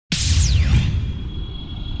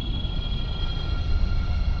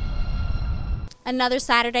Another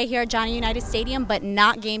Saturday here at Johnny Unitas Stadium, but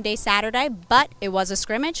not game day Saturday, but it was a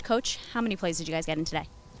scrimmage. Coach, how many plays did you guys get in today?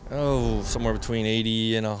 Oh, somewhere between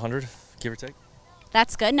 80 and 100, give or take.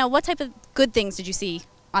 That's good. Now, what type of good things did you see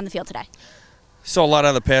on the field today? Saw a lot out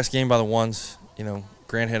of the pass game by the ones. You know,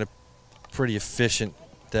 Grant had a pretty efficient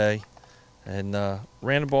day and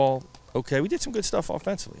ran the ball okay. We did some good stuff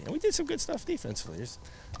offensively, and we did some good stuff defensively.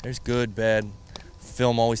 There's good, bad.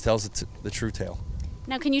 Film always tells the true tale.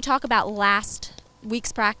 Now, can you talk about last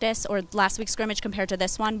week's practice or last week's scrimmage compared to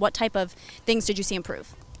this one? What type of things did you see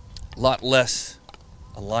improve? A lot less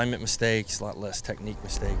alignment mistakes, a lot less technique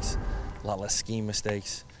mistakes, a lot less scheme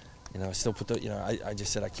mistakes. You know, I still put the, you know, I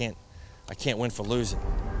just said I can't win for losing.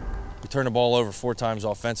 We turned the ball over 4 times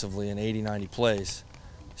offensively in 80, 90 plays.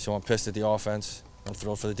 So I'm pissed at the offense. I'm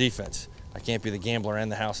thrilled for the defense. I can't be the gambler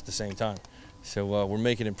and the house at the same time. So we're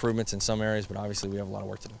making improvements in some areas, but obviously we have a lot of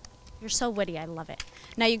work to do. You're so witty. I love it.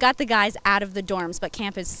 Now, you got the guys out of the dorms, but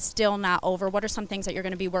camp is still not over. What are some things that you're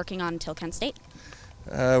going to be working on until Kent State?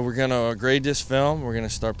 We're going to grade this film. We're going to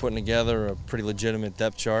start putting together a pretty legitimate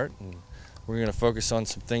depth chart. And we're going to focus on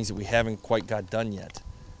some things that we haven't quite got done yet.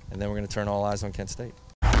 And then we're going to turn all eyes on Kent State.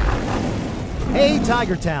 Hey,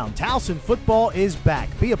 Tigertown, Towson football is back.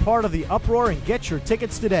 Be a part of the uproar and get your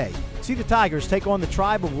tickets today. See the Tigers take on the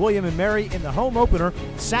Tribe of William and Mary in the home opener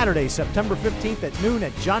Saturday, September 15th at noon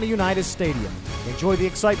at Johnny Unitas Stadium. Enjoy the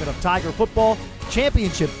excitement of Tiger football,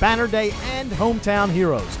 championship banner day, and hometown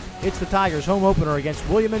heroes. It's the Tigers home opener against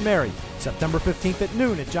William and Mary, September 15th at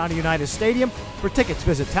noon at Johnny Unitas Stadium. For tickets,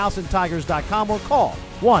 visit TowsonTigers.com or call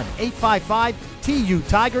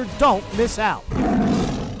 1-855-TU-TIGER. Don't miss out.